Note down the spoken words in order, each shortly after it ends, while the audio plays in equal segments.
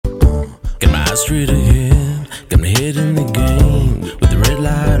Got my eyes straight ahead, got my head in the game. With the red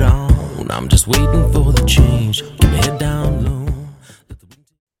light on, I'm just waiting for the change. Keep my head down low.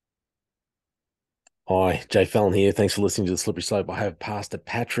 Hi, Jay Fallon here. Thanks for listening to The Slippery Slope. I have Pastor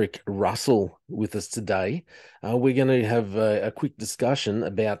Patrick Russell with us today. We're going to have a quick discussion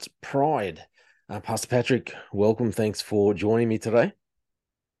about pride. Pastor Patrick, welcome. Thanks for joining me today.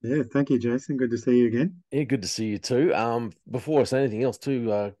 Yeah, thank you, Jason. Good to see you again. Yeah, good to see you too. Before I say anything else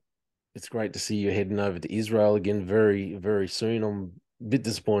too, it's great to see you heading over to Israel again very, very soon. I'm a bit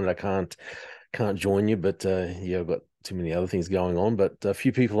disappointed I can't join you, but yeah, I've got too many other things going on. But a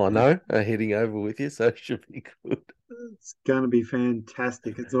few people I know are heading over with you, so it should be good. It's going to be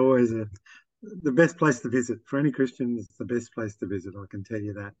fantastic. It's always the best place to visit. For any Christian, it's the best place to visit. I can tell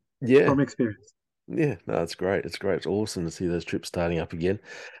you that Yeah, from experience. yeah, no, it's great. It's great. It's awesome to see those trips starting up again.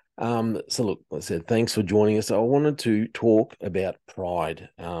 So look, like I said, thanks for joining us. I wanted to talk about pride,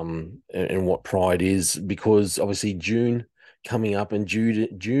 and what pride is, because obviously June coming up, and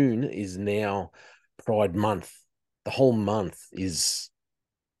June is now Pride Month. The whole month is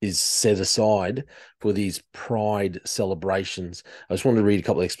set aside for these pride celebrations. I just wanted to read a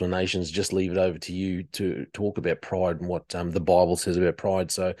couple of explanations, just leave it over to you to talk about pride and what the Bible says about pride.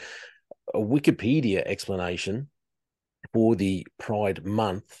 So a Wikipedia explanation for the Pride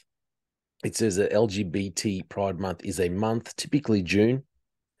Month, it says that LGBT Pride Month is a month, typically June.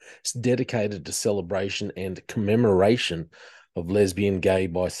 It's dedicated to celebration and commemoration of lesbian, gay,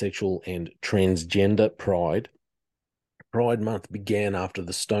 bisexual, and transgender pride. Pride Month began after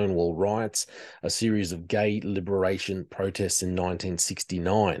the Stonewall riots, a series of gay liberation protests in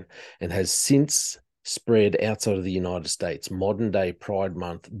 1969, and has since spread outside of the United States. Modern day Pride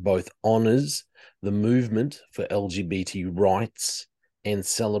Month both honors the movement for LGBT rights and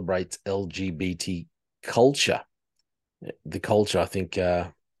celebrates LGBT culture. The culture, I think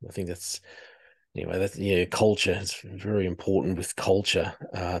that's anyway. That's yeah, culture. It's very important with culture.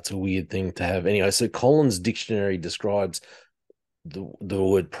 It's a weird thing to have. Anyway, so Collins Dictionary describes the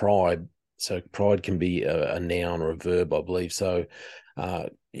word pride. So pride can be a noun or a verb, I believe. So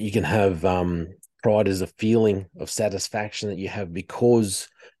you can have pride as a feeling of satisfaction that you have because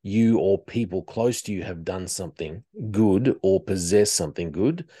you or people close to you have done something good or possess something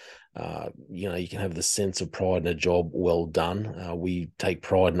good. You can have the sense of pride in a job well done. We take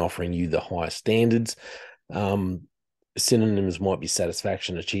pride in offering you the highest standards. Um, Synonyms might be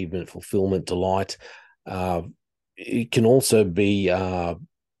satisfaction, achievement, fulfillment, delight. It can also be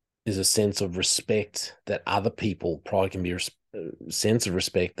is a sense of respect that other people, pride can be a sense of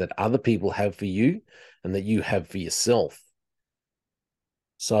respect that other people have for you and that you have for yourself.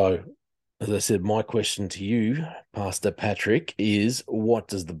 So, as I said, my question to you, Pastor Patrick, is what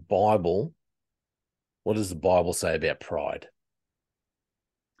does the Bible say about pride?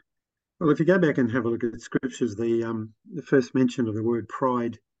 Well, if you go back and have a look at scriptures, the first mention of the word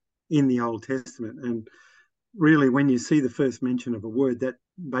pride in the Old Testament, and really when you see the first mention of a word, that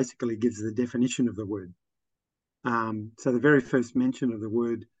basically gives the definition of the word. So the very first mention of the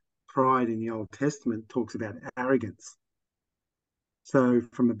word pride in the Old Testament talks about arrogance. So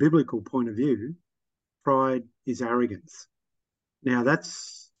from a biblical point of view, pride is arrogance. Now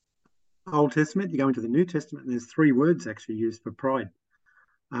that's Old Testament. You go into the New Testament, and there's three words actually used for pride.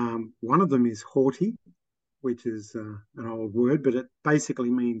 One of them is haughty, which is an old word, but it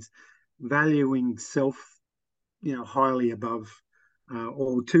basically means valuing self, highly above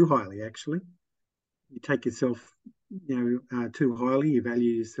or too highly. Actually, you take yourself, too highly. You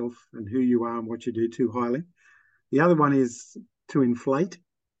value yourself and who you are and what you do too highly. The other one is to inflate,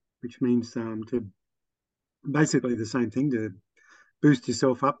 which means to basically the same thing, to boost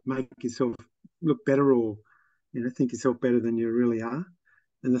yourself up, make yourself look better, or think yourself better than you really are.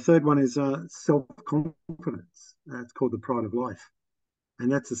 And the third one is self-confidence. It's called the pride of life, and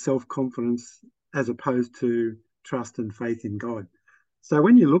that's a self-confidence as opposed to trust and faith in God. So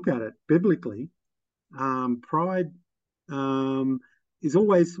when you look at it biblically, pride is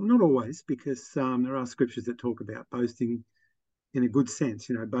always, not always, because there are scriptures that talk about boasting in a good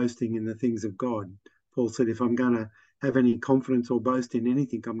sense, boasting in the things of God. Paul said, if I'm going to have any confidence or boast in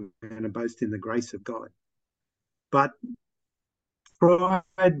anything, I'm going to boast in the grace of God. But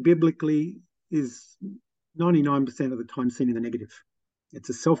pride biblically is 99% of the time seen in the negative. It's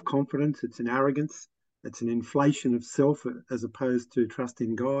a self-confidence, it's an arrogance, it's an inflation of self as opposed to trust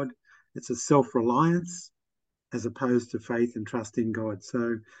in God. It's a self-reliance as opposed to faith and trust in God.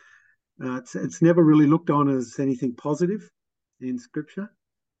 So it's never really looked on as anything positive in Scripture,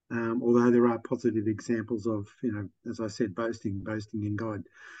 although there are positive examples of, as I said, boasting in God.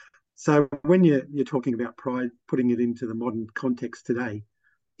 So when you're talking about pride, putting it into the modern context today,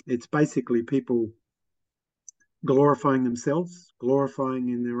 It's basically people glorifying themselves, glorifying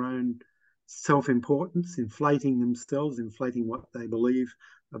in their own self-importance, inflating themselves, inflating what they believe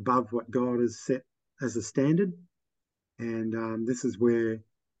above what God has set as a standard. And this is where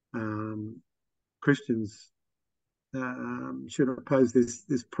Christians should oppose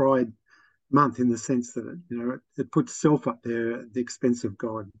this Pride Month, in the sense that it puts self up there at the expense of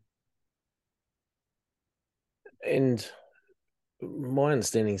God. And my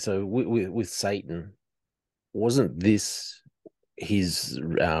understanding, so with Satan, wasn't this his?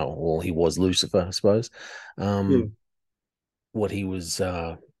 Well, he was Lucifer, I suppose. Yeah. What he was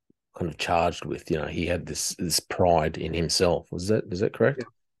kind of charged with, he had this pride in himself. Is that correct? Yeah.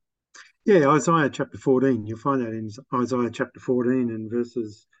 Yeah, Isaiah chapter 14. You'll find that in Isaiah chapter 14 and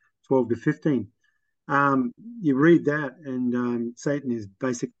verses 12 to 15. You read that, and Satan is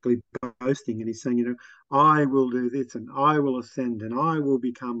basically boasting, and he's saying, I will do this, and I will ascend, and I will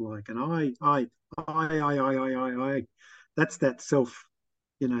become like, and I. That's that self,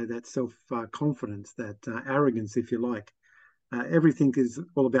 that self confidence, that arrogance, if you like. Everything is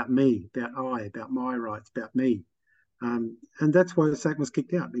all about me, about my rights, about me. And that's why Satan was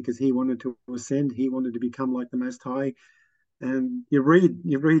kicked out, because he wanted to ascend, he wanted to become like the Most High. And you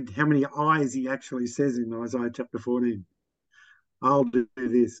read how many I's he actually says in Isaiah chapter 14. I'll do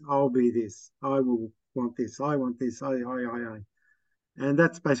this, I'll be this, I will want this, I want this, I. And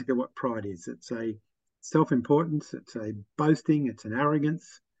that's basically what pride is. It's a self-importance, it's a boasting, it's an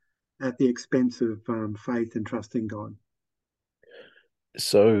arrogance at the expense of faith and trust in God.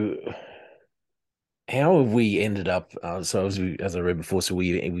 So how have we ended up? So as I read before, so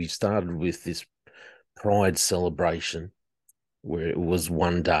we started with this Pride celebration where it was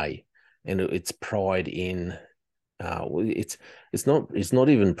one day, and it's pride in. It's not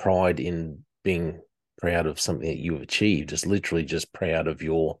even pride in being proud of something that you've achieved. It's literally just proud of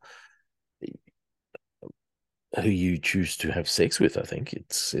who you choose to have sex with. I think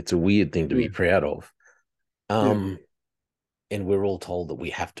it's a weird thing to be Yeah, proud of. yeah, And we're all told that we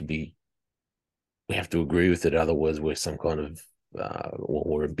have to agree with it. Otherwise, we're some kind of or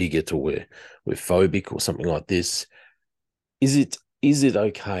we're a bigot, or we're phobic, or something like this. Is it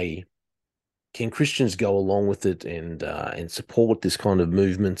okay? Can Christians go along with it and support this kind of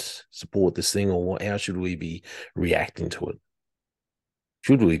movement, support this thing, or how should we be reacting to it?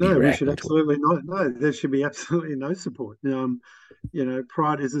 Should we be no, we should reacting to it? absolutely not. No, there should be absolutely no support.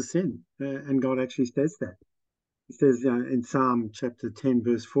 Pride is a sin, and God actually says that. He says in Psalm chapter 10,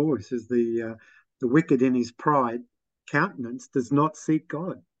 verse 4, he says, the wicked in his pride countenance does not seek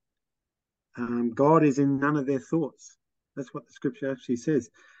God. God is in none of their thoughts. That's what the scripture actually says.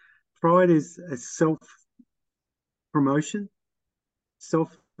 Pride is a self promotion,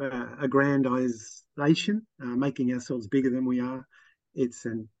 self aggrandization, making ourselves bigger than we are. It's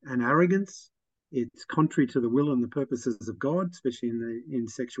an arrogance. It's contrary to the will and the purposes of God, especially in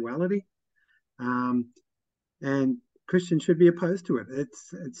sexuality. And Christians should be opposed to it.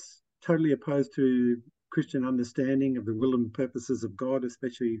 It's totally opposed to Christian understanding of the will and purposes of God,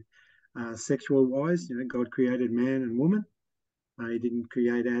 especially sexual wise. God created man and woman. He didn't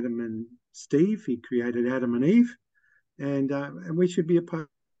create Adam and Steve. He created Adam and Eve, and we should be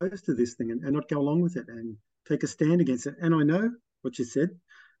opposed to this thing and not go along with it and take a stand against it. And I know what you said.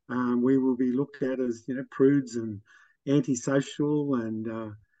 We will be looked at as prudes and antisocial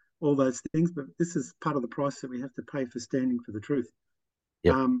and all those things, but this is part of the price that we have to pay for standing for the truth.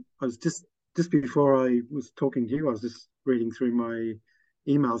 Yep. I was just before I was talking to you, I was just reading through my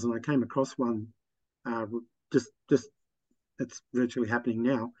emails, and I came across one. Just It's virtually happening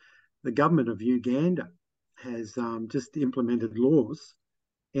now. The government of Uganda has just implemented laws,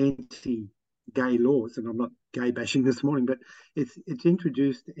 anti-gay laws, and I'm not gay bashing this morning, but it's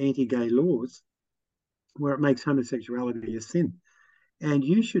introduced anti-gay laws where it makes homosexuality a sin. And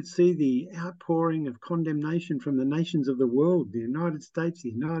you should see the outpouring of condemnation from the nations of the world, the United States, the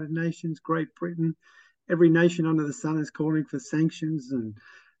United Nations, Great Britain. Every nation under the sun is calling for sanctions and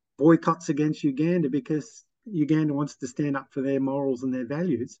boycotts against Uganda because Uganda wants to stand up for their morals and their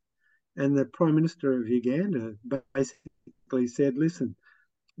values. And the Prime Minister of Uganda basically said, listen,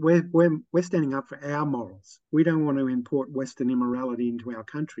 we're standing up for our morals. We don't want to import Western immorality into our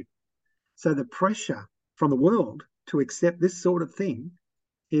country. So the pressure from the world to accept this sort of thing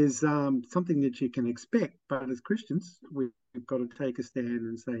is something that you can expect. But as Christians, we've got to take a stand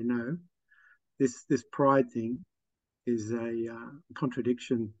and say, no, this pride thing is a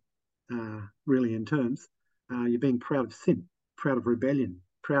contradiction, really, in terms. You're being proud of sin, proud of rebellion,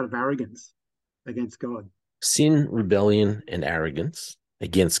 proud of arrogance against God. Sin, rebellion, and arrogance.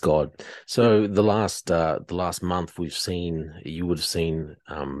 against God. So the last month you would have seen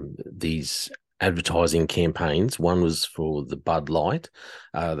these advertising campaigns. One was for the Bud Light.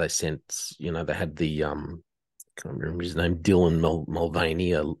 They sent, they had the I can't remember his name, Dylan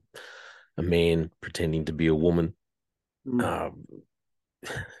Mulvaney, a man pretending to be a woman. Mm. Uh,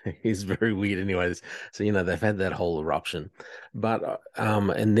 he's very weird, anyways. So they've had that whole eruption, but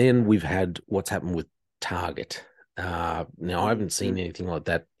and then we've had what's happened with Target. Now I haven't seen anything like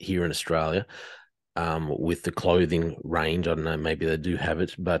that here in Australia. With the clothing range, I don't know, maybe they do have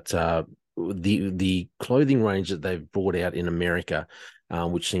it, but the clothing range that they've brought out in America,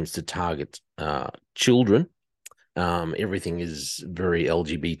 which seems to target children. Everything is very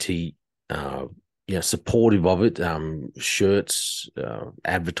LGBT, supportive of it. Shirts,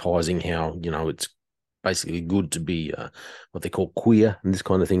 advertising how it's basically good to be what they call queer and this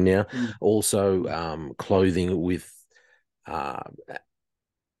kind of thing now. Also, clothing with uh,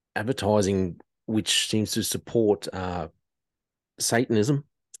 advertising which seems to support Satanism.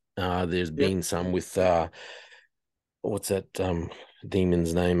 There's been some with what's that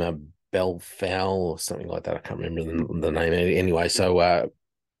demon's name? Belfowl or something like that. I can't remember the name anyway. So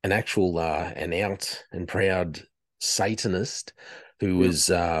an actual an out and proud Satanist who has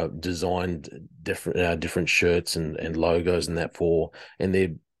designed different shirts and logos and that and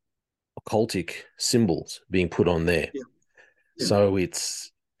they're occultic symbols being put on there. So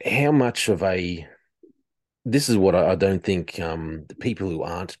it's how much of this is what I don't think the people who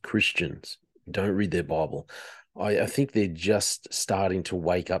aren't Christians don't read their Bible. I think they're just starting to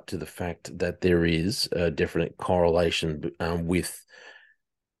wake up to the fact that there is a definite correlation with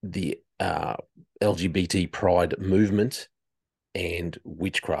the LGBT pride movement and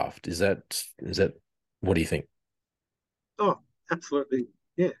witchcraft. Is that what do you think? Oh, absolutely.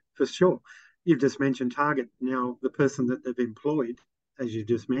 Yeah, for sure. You've just mentioned Target. Now, the person that they've employed, as you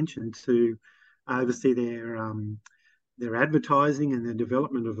just mentioned, to oversee their advertising and the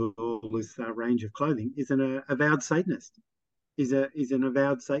development of all this range of clothing is an avowed Satanist. He's an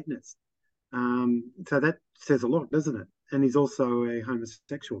avowed Satanist. So that says a lot, doesn't it? And he's also a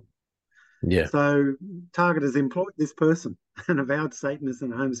homosexual. Yeah. So Target has employed this person, an avowed Satanist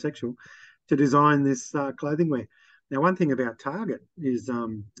and a homosexual, to design this clothing wear. Now, one thing about Target is,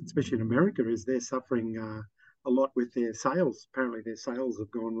 especially in America, is they're suffering a lot with their sales. Apparently, their sales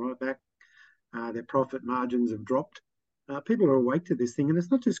have gone right back. Their profit margins have dropped. People are awake to this thing, and it's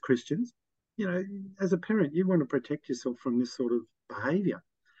not just Christians. As a parent, you want to protect yourself from this sort of behaviour.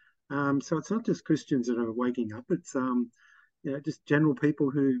 So it's not just Christians that are waking up. It's just general people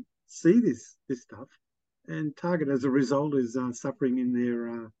who see this stuff, and Target, as a result, is suffering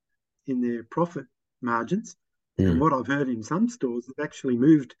in their profit margins. And what I've heard in some stores, they've actually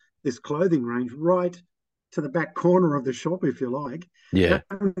moved this clothing range right to the back corner of the shop, if you like. Yeah.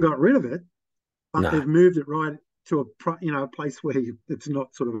 They haven't got rid of it, but they've moved it right to a place where it's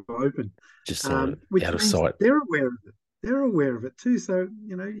not sort of open, just which out of means sight. they're aware of it. They're aware of it too. So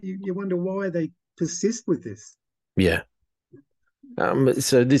you wonder why they persist with this. Yeah.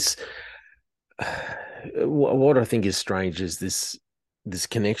 So this, what I think is strange is this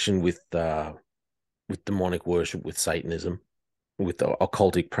connection with demonic worship, with Satanism, with the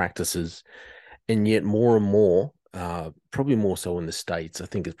occultic practices, and yet more and more, probably more so in the States. I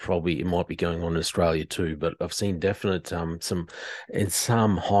think it might be going on in Australia too, but I've seen definite some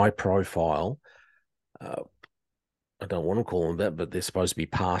high profile. I don't want to call them that, but they're supposed to be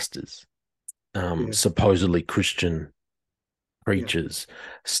pastors, supposedly Christian preachers,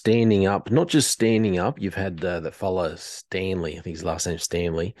 standing up, not just standing up. You've had that fellow Stanley, I think his last name's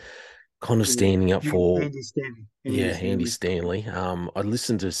Stanley, kind of standing up for Andy Stanley. Andy Stanley. I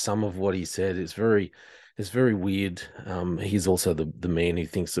listened to some of what he said. It's very weird. He's also the man who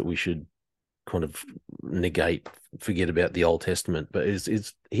thinks that we should kind of forget about the Old Testament, but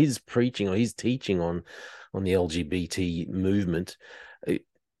it's his preaching or his teaching on the LGBT movement.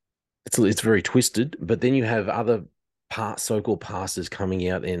 It's very twisted. But then you have other so-called pastors coming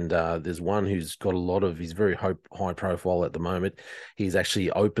out, and there's one who's got he's very high profile at the moment. He's actually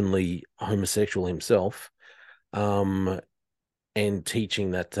openly homosexual himself, and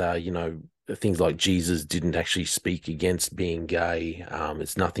teaching that things like Jesus didn't actually speak against being gay.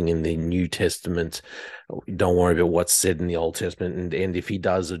 It's nothing in the New Testament. Don't worry about what's said in the Old Testament. And if he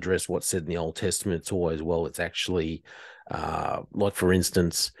does address what's said in the Old Testament, it's always, it's actually like, for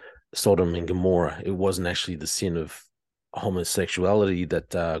instance, Sodom and Gomorrah. It wasn't actually the sin of homosexuality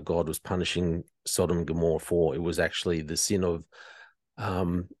that God was punishing Sodom and Gomorrah for. It was actually the sin of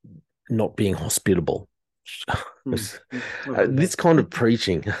not being hospitable. This kind of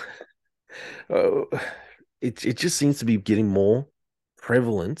preaching, it just seems to be getting more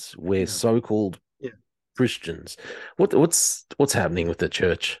prevalent where Yeah. so-called Yeah. Christians, what's happening with the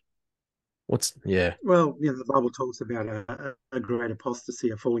church? Yeah, Well, the Bible talks about a great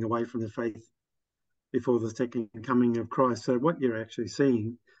apostasy, a falling away from the faith before the second coming of Christ. So what you're actually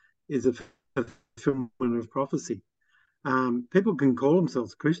seeing is a fulfillment of prophecy. People can call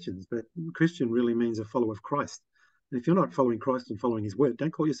themselves Christians, but Christian really means a follower of Christ. And if you're not following Christ and following his word,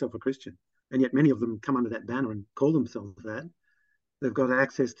 don't call yourself a Christian. And yet many of them come under that banner and call themselves that. They've got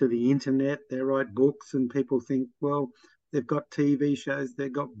access to the internet, they write books, and people think, well, they've got TV shows,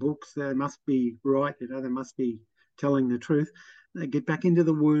 they've got books, they must be right, they must be telling the truth. They get back into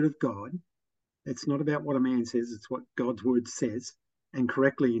the word of God. It's not about what a man says, it's what God's word says, and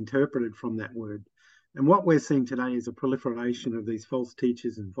correctly interpreted from that word. And what we're seeing today is a proliferation of these false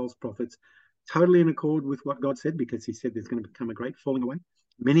teachers and false prophets, totally in accord with what God said, because he said there's going to become a great falling away.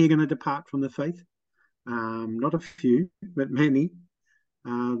 Many are going to depart from the faith. Not a few, but many.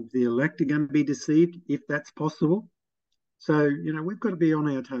 The elect are going to be deceived, if that's possible. So, we've got to be on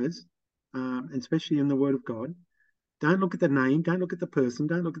our toes, especially in the word of God. Don't look at the name, don't look at the person,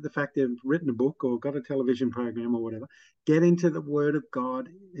 don't look at the fact they've written a book or got a television program or whatever. Get into the word of God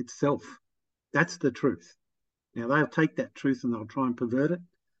itself. That's the truth. Now, they'll take that truth and they'll try and pervert it,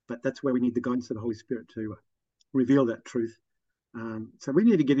 but that's where we need the guidance of the Holy Spirit to reveal that truth. So we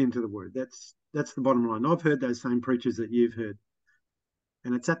need to get into the word. That's the bottom line. I've heard those same preachers that you've heard,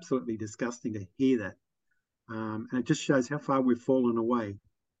 and it's absolutely disgusting to hear that. And it just shows how far we've fallen away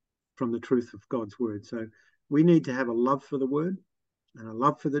from the truth of God's word. So we need to have a love for the word and a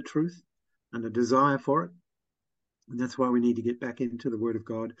love for the truth and a desire for it. And that's why we need to get back into the word of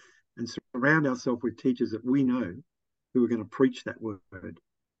God and surround ourselves with teachers that we know who are going to preach that word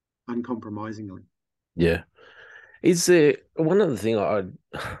uncompromisingly. yeah. Is there one other thing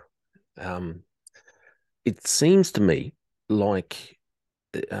it seems to me like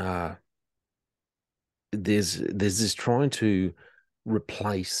there's this trying to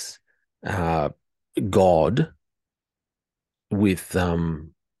replace God with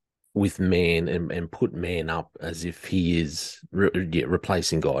man and put man up as if he is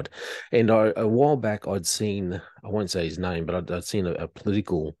replacing God. And a while back I'd seen, I won't say his name, but I'd seen a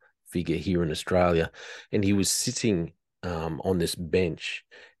political figure here in Australia, and he was sitting on this bench,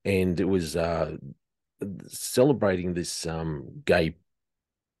 and it was celebrating this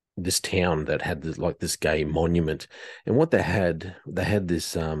this town that had this gay monument. And what they had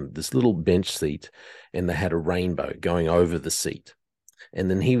this this little bench seat, and they had a rainbow going over the seat. And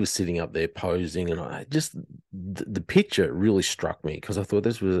then he was sitting up there posing, and I just the picture really struck me, because I thought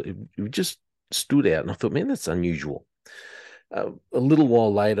it just stood out, and I thought, man, that's unusual. A little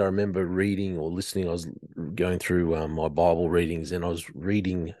while later, I remember reading or listening. I was going through my Bible readings, and I was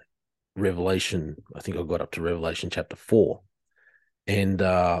reading Revelation. I think I got up to Revelation chapter 4, and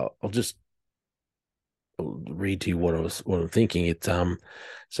I'll just read to you what I'm thinking. It's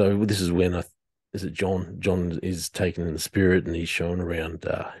so this is when is it John? John is taken in the spirit, and he's shown around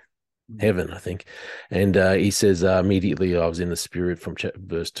heaven, I think. And he says, immediately I was in the spirit, from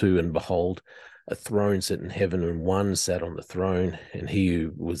verse 2, and behold, a throne set in heaven, and one sat on the throne, and he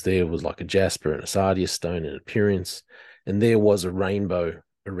who was there was like a jasper and a sardius stone in appearance, and there was a rainbow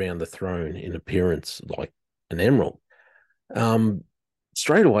around the throne in appearance like an emerald.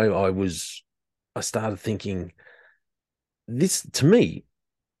 Straight away I started thinking, this, to me,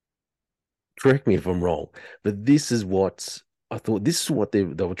 correct me if I'm wrong, but this is what I thought, this is what they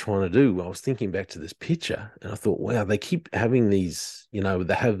were trying to do. I was thinking back to this picture, and I thought, wow, they keep having these,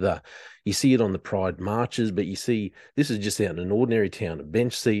 they have you see it on the Pride marches, but you see, this is just out in an ordinary town, a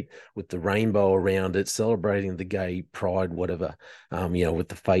bench seat with the rainbow around it, celebrating the gay pride, whatever, with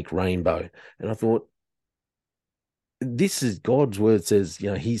the fake rainbow. And I thought, this is God's word says,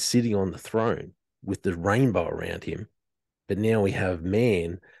 he's sitting on the throne with the rainbow around him, but now we have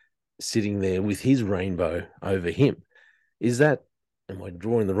man sitting there with his rainbow over him. Am I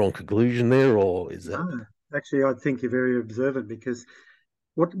drawing the wrong conclusion there, or is that? No, actually, I think you're very observant, because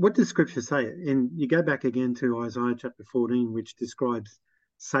what does Scripture say? And you go back again to Isaiah chapter 14, which describes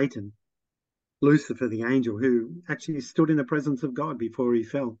Satan, Lucifer, the angel, who actually stood in the presence of God before he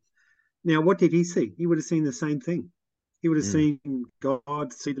fell. Now, what did he see? He would have seen the same thing. He would have seen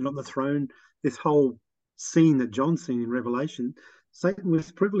God seated on the throne. This whole scene that John's seen in Revelation, Satan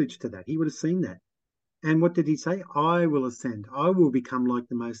was privileged to that. He would have seen that. And what did he say? I will ascend. I will become like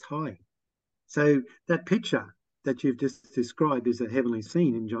the Most High. So that picture that you've just described is a heavenly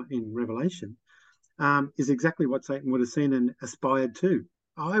scene in Revelation, is exactly what Satan would have seen and aspired to.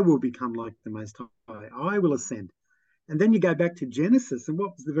 I will become like the Most High. I will ascend. And then you go back to Genesis, and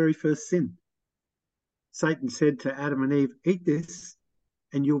what was the very first sin? Satan said to Adam and Eve, eat this,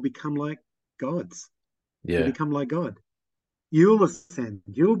 and you'll become like gods. You'll Yeah. become like God. You'll ascend.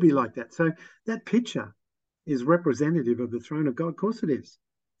 You'll be like that. So that picture is representative of the throne of God. Of course it is.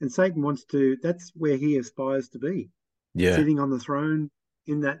 And Satan wants to, that's where he aspires to be, Yeah. sitting on the throne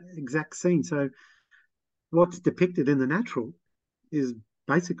in that exact scene. So what's depicted in the natural is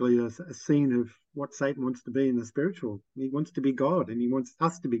basically a scene of what Satan wants to be in the spiritual. He wants to be God, and he wants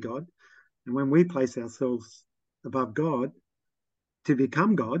us to be God. And when we place ourselves above God to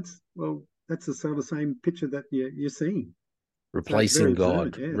become gods, well, that's the sort of same picture that you're seeing. So it's very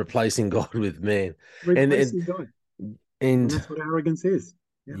observant, yeah. Replacing God with man. And Replacing God. And and that's what arrogance is.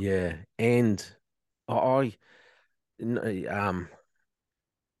 Yeah. yeah, and I um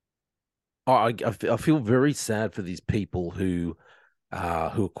I feel very sad for these people who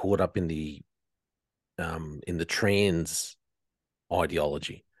are caught up in the trans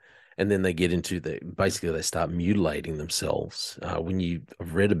ideology, and then they get into basically they start mutilating themselves. When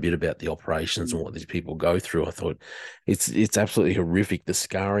I've read a bit about the operations and what these people go through, I thought it's absolutely horrific, the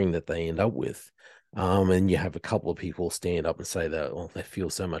scarring that they end up with. And you have a couple of people stand up and say that, oh, they feel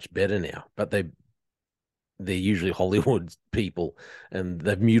so much better now, but they're usually Hollywood people, and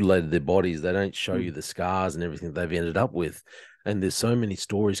they've mutilated their bodies. They don't show you the scars and everything they've ended up with. And there's so many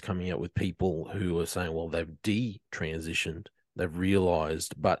stories coming out with people who are saying, well, they've detransitioned, they've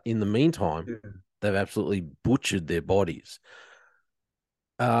realized, but in the meantime, they've absolutely butchered their bodies.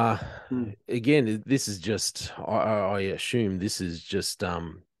 Again, this is just, I assume this is just,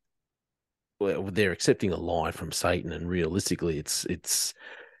 well, they're accepting a lie from Satan, and realistically, it's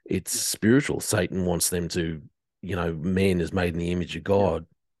spiritual. Satan wants them to, man is made in the image of God.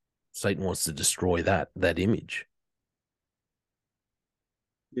 Satan wants to destroy that image.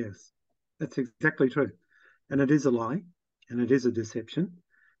 Yes, that's exactly true. And it is a lie, and it is a deception.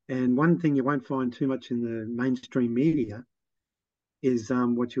 And one thing you won't find too much in the mainstream media is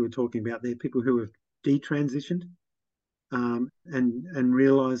what you were talking about there, people who have detransitioned and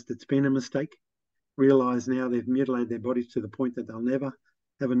realised it's been a mistake, realise now they've mutilated their bodies to the point that they'll never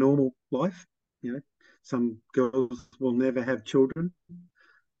have a normal life. Some girls will never have children.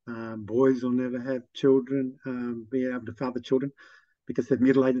 Boys will never have children, be able to father children because they've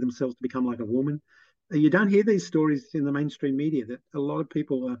mutilated themselves to become like a woman. You don't hear these stories in the mainstream media that a lot of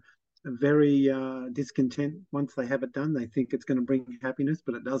people are very discontent once they have it done. They think it's going to bring happiness,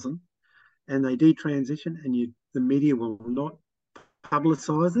 but it doesn't. And they detransition, and the media will not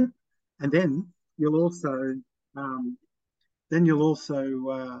publicize it. And then you'll also, um,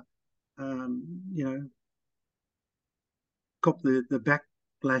 cop the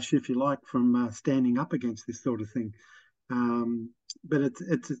backlash, if you like, from standing up against this sort of thing. But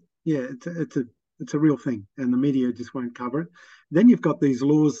it's a real thing, and the media just won't cover it. Then you've got these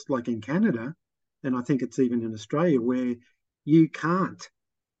laws like in Canada, and I think it's even in Australia, where you can't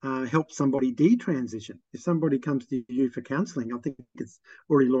help somebody detransition. If somebody comes to you for counselling, I think it's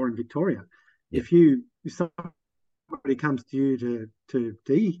already law in Victoria. Yep. If somebody comes to you to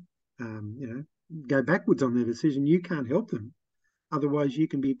go backwards on their decision, you can't help them. Otherwise, you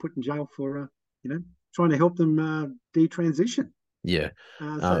can be put in jail for trying to help them detransition. Yeah.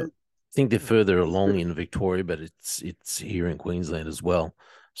 So I think they're further along in Victoria, but it's here in Queensland as well.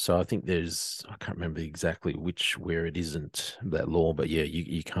 So I think I can't remember exactly where it isn't that law, but yeah,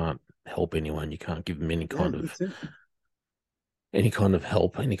 you can't help anyone. You can't give them any kind of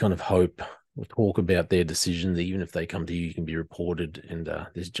help, any kind of hope, or talk about their decisions. Even if they come to you, you can be reported, and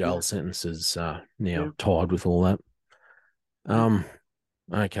there's jail sentences now tied with all that.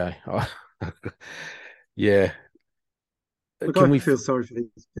 Okay. Yeah. Look, I feel sorry for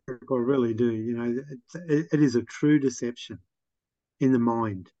these people. I really do. It is a true deception in the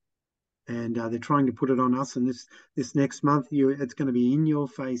mind, and they're trying to put it on us. And this next month, it's going to be in your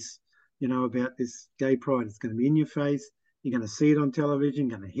face. About this gay pride. It's going to be in your face. You're going to see it on television.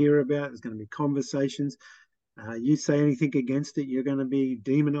 You're going to hear about it. There's going to be conversations. You say anything against it, you're going to be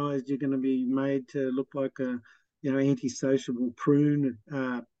demonized. You're going to be made to look like a antisocial prune.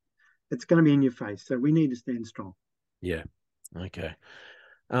 It's going to be in your face. So we need to stand strong. Yeah. Okay.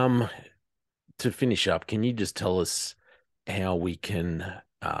 To finish up, can you just tell us how we can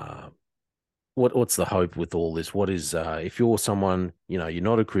what's the hope with all this? What is if you're someone, you're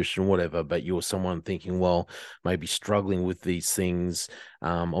not a Christian, whatever, but you're someone thinking, well, maybe struggling with these things,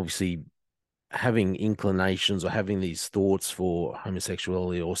 obviously having inclinations or having these thoughts for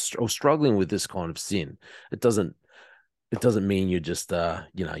homosexuality or struggling with this kind of sin, it doesn't mean you're just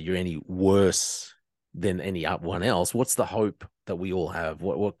you're any worse than anyone else. What's the hope that we all have?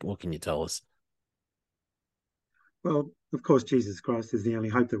 What can you tell us? Well, of course, Jesus Christ is the only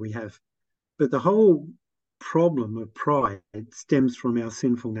hope that we have. But the whole problem of pride stems from our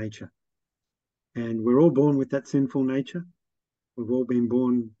sinful nature. And we're all born with that sinful nature. We've all been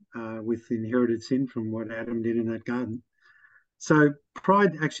born with inherited sin from what Adam did in that garden. So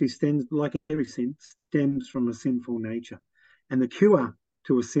pride actually stems, like every sin, stems from a sinful nature. And the cure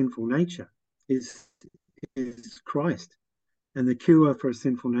to a sinful nature is Christ. And the cure for a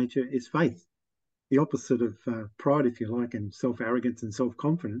sinful nature is faith. The opposite of pride, if you like, and self-arrogance and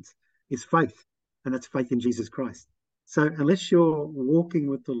self-confidence is faith. And that's faith in Jesus Christ. So unless you're walking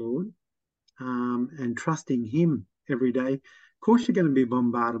with the Lord and trusting him every day, of course you're going to be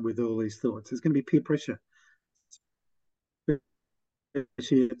bombarded with all these thoughts. There's going to be peer pressure,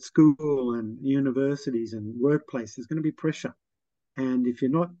 especially at school and universities and workplace. There's going to be pressure. And if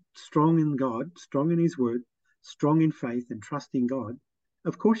you're not strong in God, strong in his word, strong in faith and trusting God,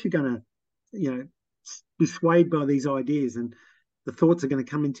 of course you're going to, be swayed by these ideas, and the thoughts are going to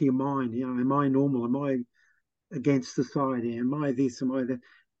come into your mind. Am I normal? Am I against society? Am I this? Am I that?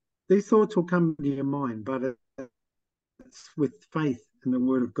 These thoughts will come into your mind, but it's with faith and the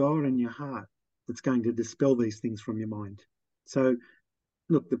word of God in your heart that's going to dispel these things from your mind. So,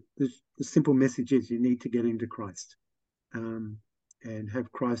 look, the simple message is you need to get into Christ and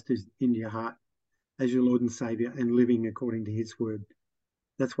have Christ in your heart as your Lord and Saviour and living according to his word.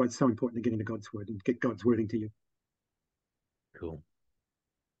 That's why it's so important to get into God's word and get God's word into you. Cool.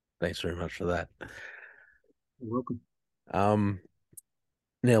 Thanks very much for that. You're welcome.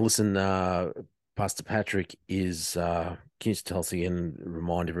 Now, listen, Pastor Patrick is, can you just tell us again,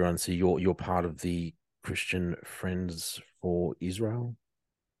 remind everyone, so you're part of the Christian Friends for Israel?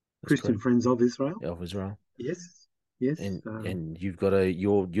 Christian Friends of Israel. Of Israel. Yes. And you've got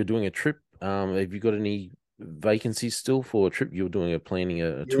you're doing a trip. Have you got any vacancies still for a trip? You're planning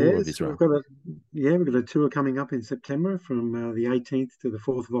a tour of Israel. We've got a tour coming up in September from the 18th to the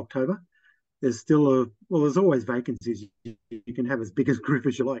 4th of October. There's still there's always vacancies. You can have as big a group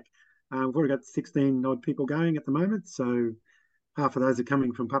as you like. We've already got 16 odd people going at the moment, so half of those are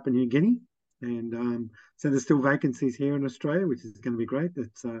coming from Papua New Guinea, and so there's still vacancies here in Australia, which is going to be great.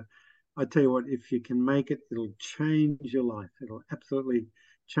 That's I tell you what, if you can make it, it'll change your life. It'll absolutely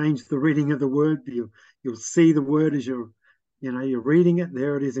change the reading of the word. You'll see the word as you're reading it.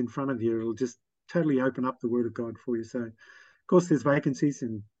 There it is in front of you. It'll just totally open up the word of God for you. So, of course, there's vacancies,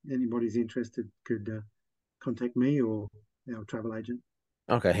 and anybody's interested could contact me or our travel agent.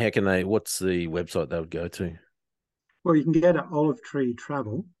 Okay, how can they? What's the website they would go to? Well, you can go to Olive Tree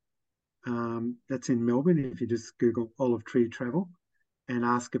Travel. That's in Melbourne. If you just Google Olive Tree Travel and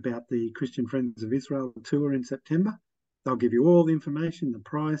ask about the Christian Friends of Israel tour in September, they'll give you all the information, the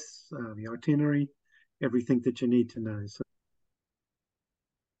price, the itinerary, everything that you need to know. So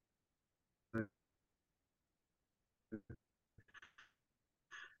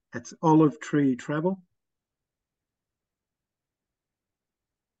that's Olive Tree Travel.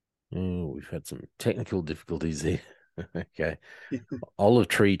 Oh, we've had some technical difficulties there. Okay. Olive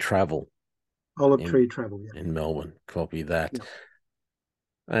Tree Travel. Olive Tree Travel, yeah. In Melbourne. Copy that. Yeah.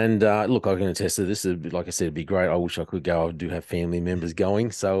 And look, I can attest to this. Like I said, it'd be great. I wish I could go. I do have family members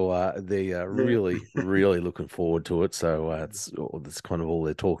going. So they are really, really looking forward to it. So that's kind of all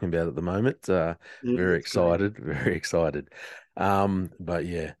they're talking about at the moment. Very excited, very excited. But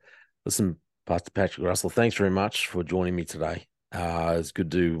yeah, listen, Pastor Patrick Russell, thanks very much for joining me today. It's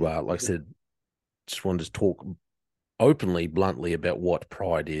good to, like I said, just wanted to talk openly, bluntly about what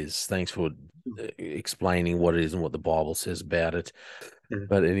pride is. Thanks for explaining what it is and what the Bible says about it. Yeah.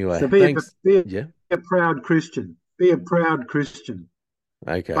 But anyway, so be a proud Christian. Be a proud Christian.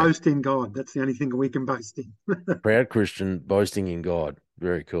 Okay. Boast in God. That's the only thing we can boast in. Proud Christian, boasting in God.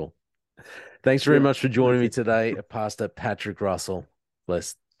 Very cool. Thanks very much for joining me today, Pastor Patrick Russell.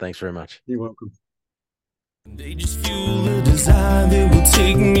 Bless. Thanks very much. You're welcome. They just fuel a desire that will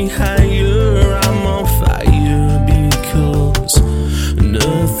take me higher. I'm on fire because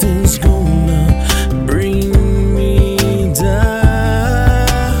nothing's gonna bring me down.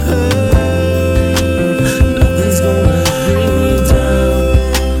 Nothing's gonna bring me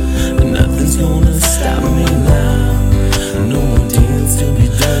down. Nothing's gonna stop me now. No more deals to be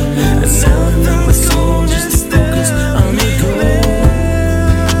done. And nothing's gonna just focus on me goal.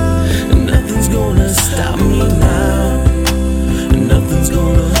 Nothing's gonna stop me now. Nothing's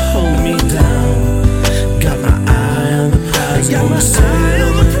gonna hold me down. Got my eye on the prize. Got my eye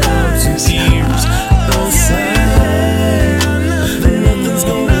on the